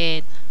notes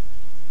again.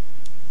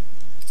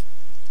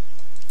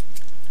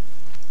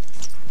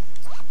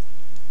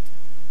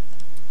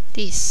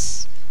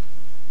 This.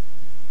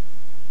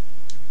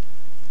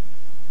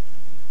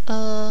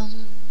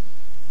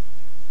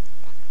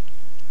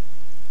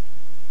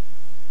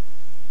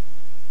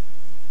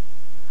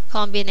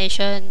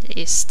 Combination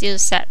is still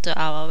set to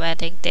our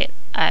wedding date.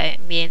 I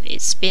mean,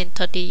 it's been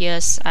 30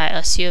 years. I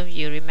assume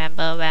you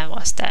remember when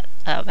that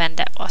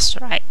was,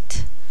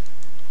 right?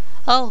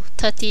 Oh,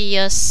 30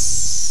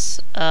 years.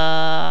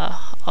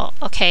 Oh,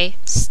 okay,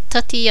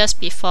 30 years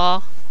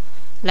before.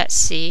 Let's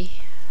see.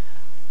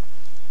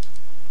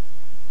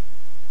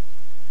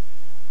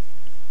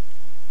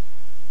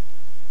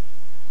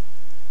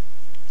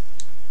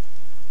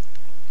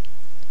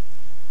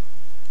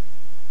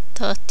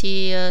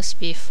 $30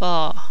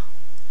 before.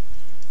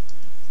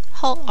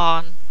 Hold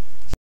on.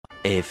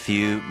 A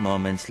few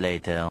moments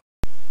later.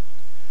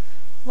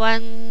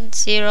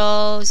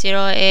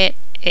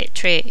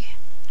 100883.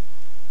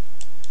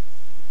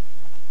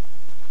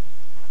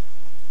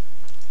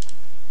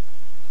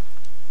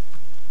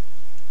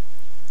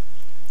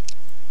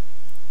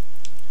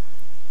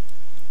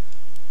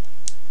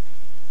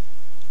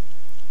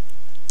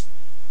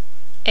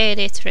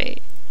 $83.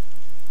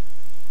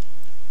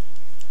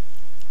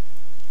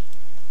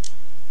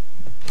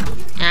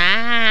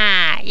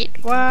 Ah,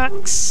 it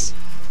works.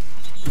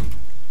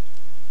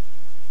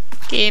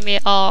 Give me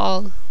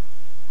all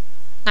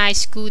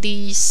nice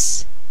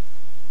goodies.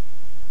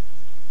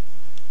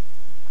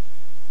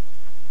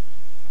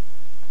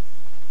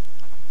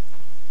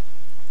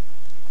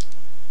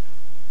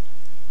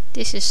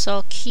 This is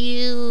so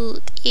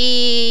cute.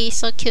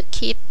 So cute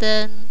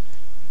kitten.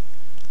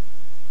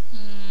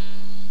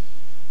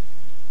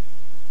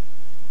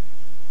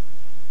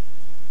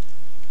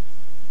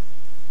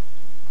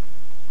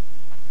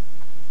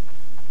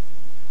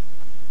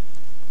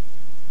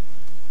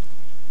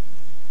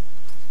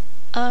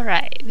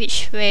 Alright,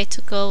 which way to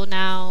go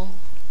now?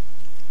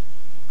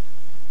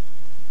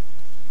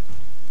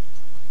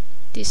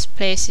 This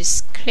place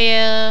is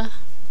clear.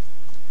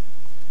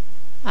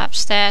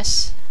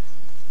 Upstairs.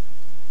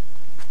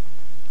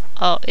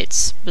 Oh,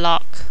 it's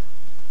blocked.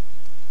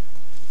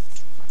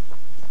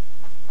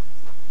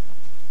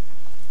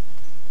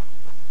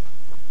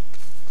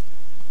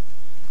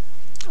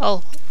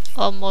 Oh,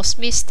 almost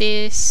missed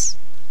this.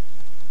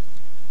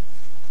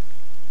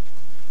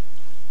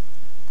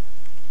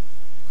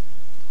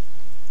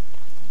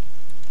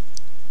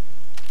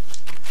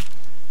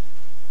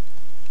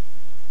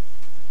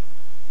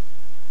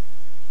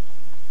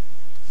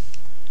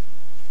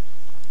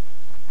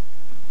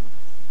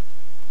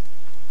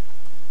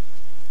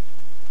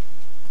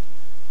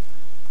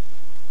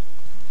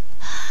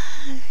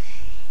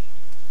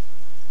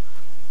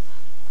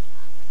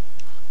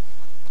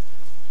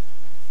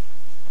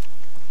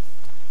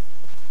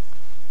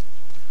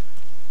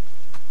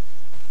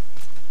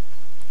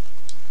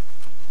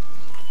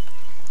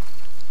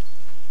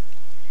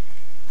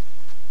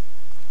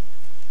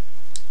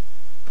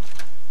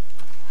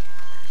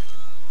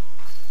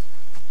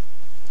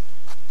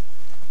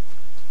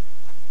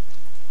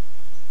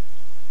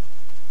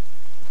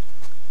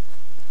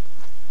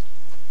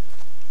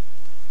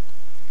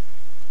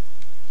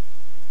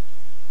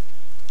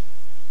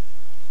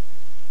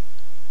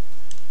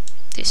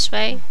 This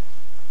way?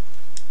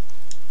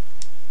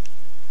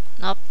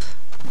 Nope.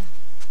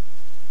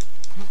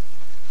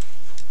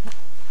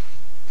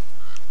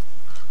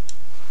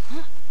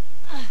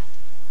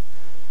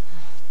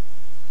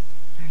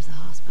 There's the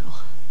hospital.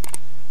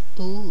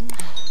 Ooh.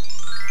 Thought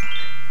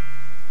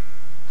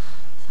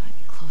I'd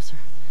be closer.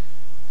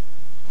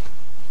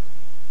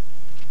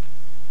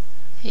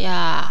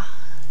 Yeah,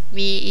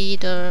 me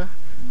either.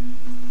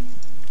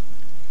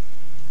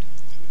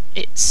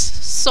 It's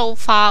so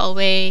far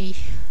away.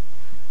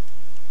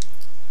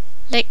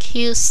 Lake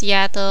Hill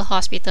Seattle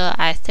Hospital.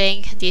 I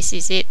think this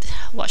is it.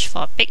 Watch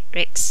for big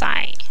red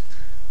sign.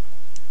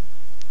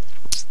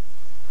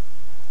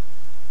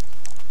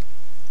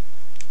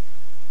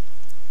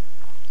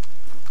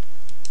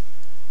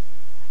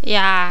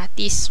 Yeah,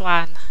 this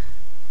one.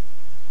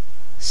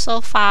 So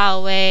far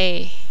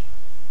away.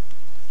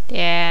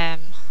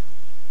 Damn.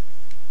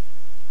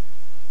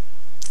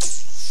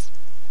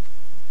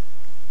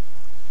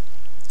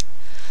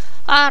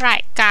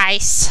 Alright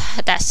guys,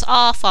 that's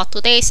all for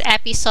today's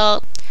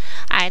episode.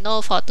 I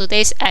know for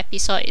today's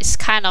episode it's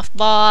kind of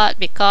bored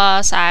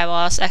because I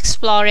was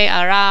exploring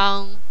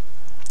around,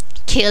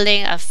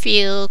 killing a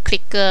few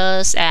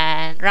clickers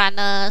and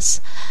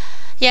runners.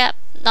 Yep,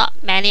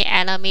 not many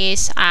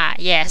enemies.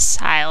 Yes,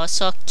 I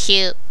also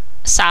killed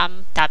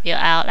some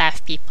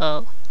WLF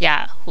people,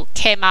 yeah, who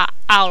came out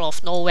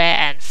of nowhere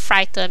and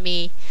frightened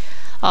me.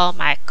 Oh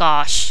my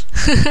gosh.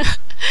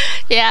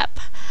 Yep.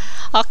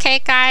 Okay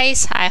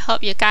guys, I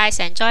hope you guys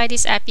enjoyed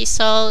this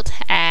episode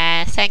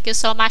and thank you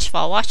so much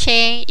for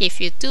watching.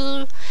 If you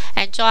do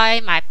enjoy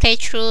my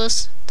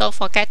playthroughs, don't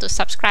forget to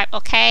subscribe,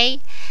 okay?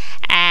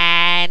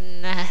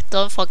 And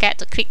don't forget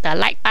to click the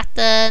like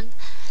button.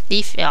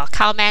 Leave your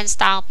comments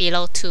down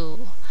below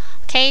too.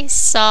 Okay,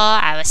 so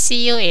I will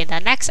see you in the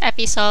next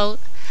episode.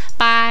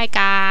 Bye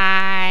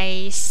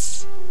guys.